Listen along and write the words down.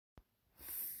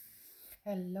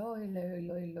Hello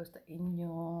sa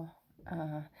inyo.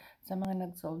 Sa mga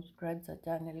nag-subscribe sa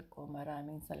channel ko,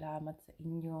 maraming salamat sa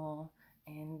inyo.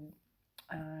 And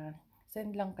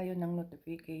send lang kayo ng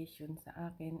notification sa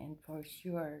akin and for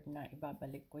sure na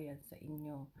ibabalik ko yan sa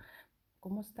inyo.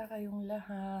 Kumusta kayong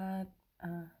lahat?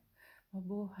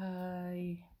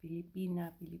 Mabuhay,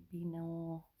 Pilipina,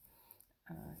 Pilipino.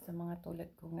 Sa mga tulad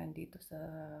kong nandito sa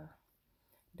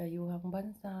dayuhang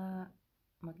bansa,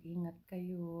 mag-ingat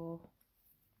kayo.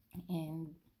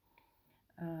 And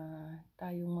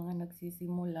tayong mga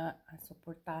nagsisimula,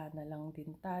 suportahan na lang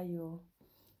din tayo.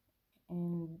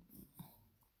 And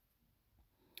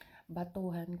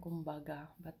batuhan,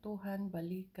 kumbaga. Batuhan,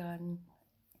 balikan.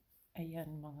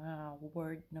 Ayan, mga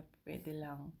word na pwede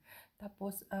lang.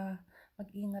 Tapos,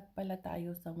 mag-ingat pala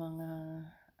tayo sa mga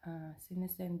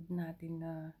sinesend natin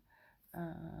na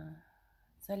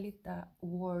salita,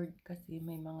 word, kasi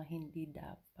may mga hindi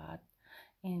dapat.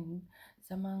 And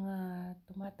sa mga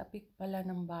tumatapik pala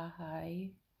ng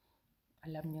bahay,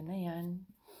 alam nyo na yan,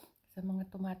 sa mga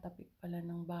tumatapik pala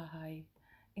ng bahay,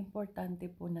 importante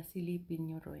po na silipin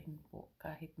nyo rin po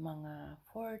kahit mga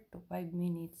 4 to 5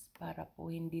 minutes para po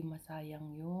hindi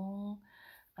masayang yung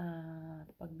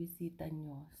pagbisita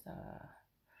nyo sa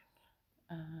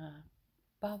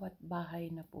bawat bahay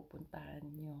na pupuntahan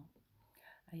nyo.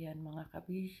 Ayan mga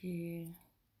kabishi,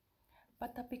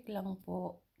 patapik lang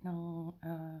po ng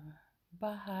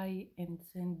bahay and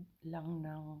send lang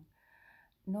ng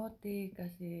note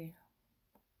kasi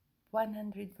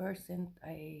 100%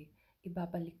 ay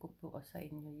ibabalik ko po sa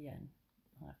inyo yan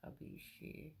mga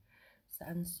kabishi.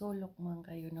 Saan sulok man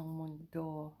kayo ng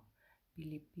mundo,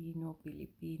 Pilipino,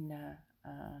 Pilipina,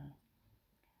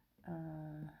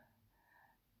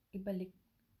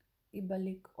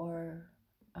 ibalik or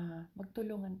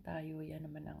magtulungan tayo. Yan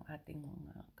naman ang ating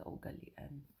mga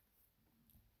kaugalian.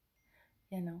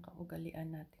 Yan ang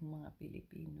kaugalian nating mga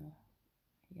Pilipino.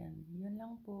 Yan, yun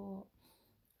lang po.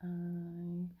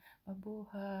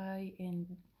 Mabuhay,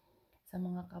 and sa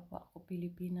mga kapwa ko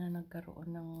Pilipina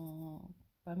nagkaroon ng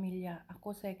pamilya.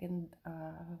 Ako second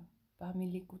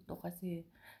family ko to kasi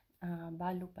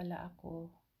balo pala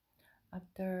ako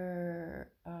after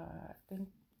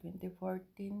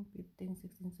 2014, 15,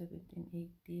 16, 17,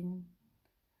 18.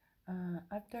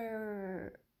 After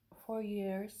 4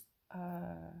 years,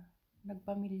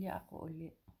 nagpamilya ako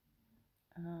ulit.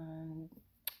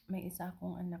 May isa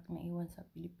akong anak na iwan sa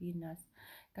Pilipinas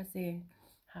kasi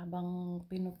habang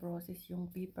pinoprocess yung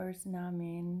papers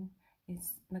namin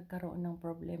is nagkaroon ng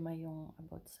problema yung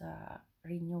about sa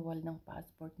renewal ng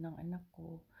passport ng anak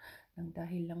ko nang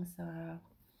dahil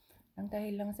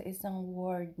lang sa isang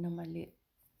word na mali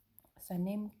sa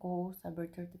name ko, sa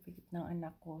birth certificate ng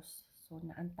anak ko. So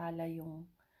naantala yung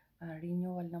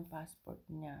renewal ng passport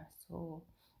niya. So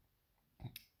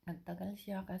nagtagal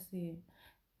siya kasi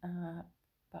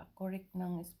pa-correct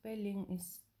ng spelling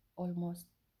is almost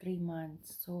 3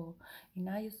 months. So,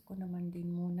 inayos ko naman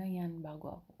din muna yan bago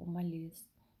ako umalis.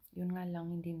 Yun nga lang,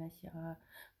 hindi na siya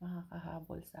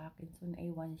makakahabol sa akin. So,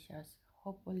 naiwan siya.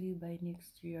 Hopefully, by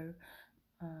next year,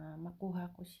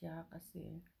 makuha ko siya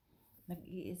kasi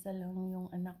nag-iisa lang yung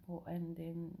anak ko and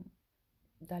then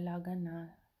dalaga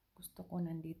na. Gusto ko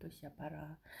nandito siya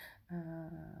para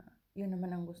yun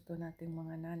naman ang gusto nating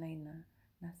mga nanay na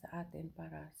nasa atin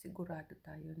para sigurado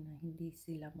tayo na hindi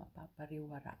sila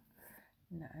mapapariwara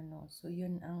na ano. So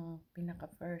yun ang pinaka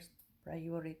first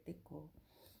priority ko,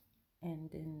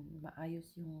 and then maayos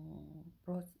yung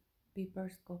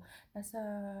papers ko. Nasa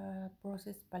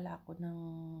process pala ako ng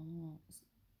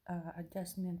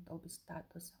adjustment of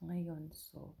status ngayon.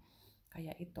 So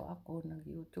kaya ito ako nag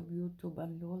YouTube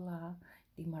ang lola,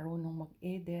 di marunong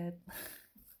mag-edit.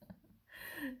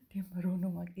 Di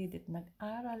marunong mag-edit.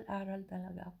 Nag-aral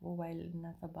talaga ako while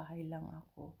nasa bahay lang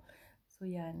ako. So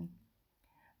yan,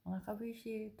 mga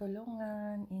kawishi,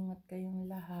 tulungan, ingat kayong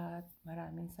lahat.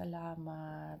 Maraming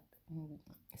salamat.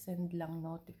 Send lang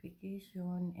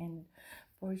notification, and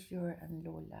for sure ang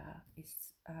lola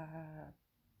is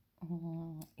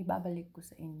ibabalik ko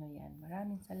sa inyo yan.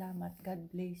 Maraming salamat. God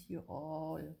bless you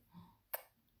all.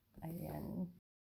 Ayan.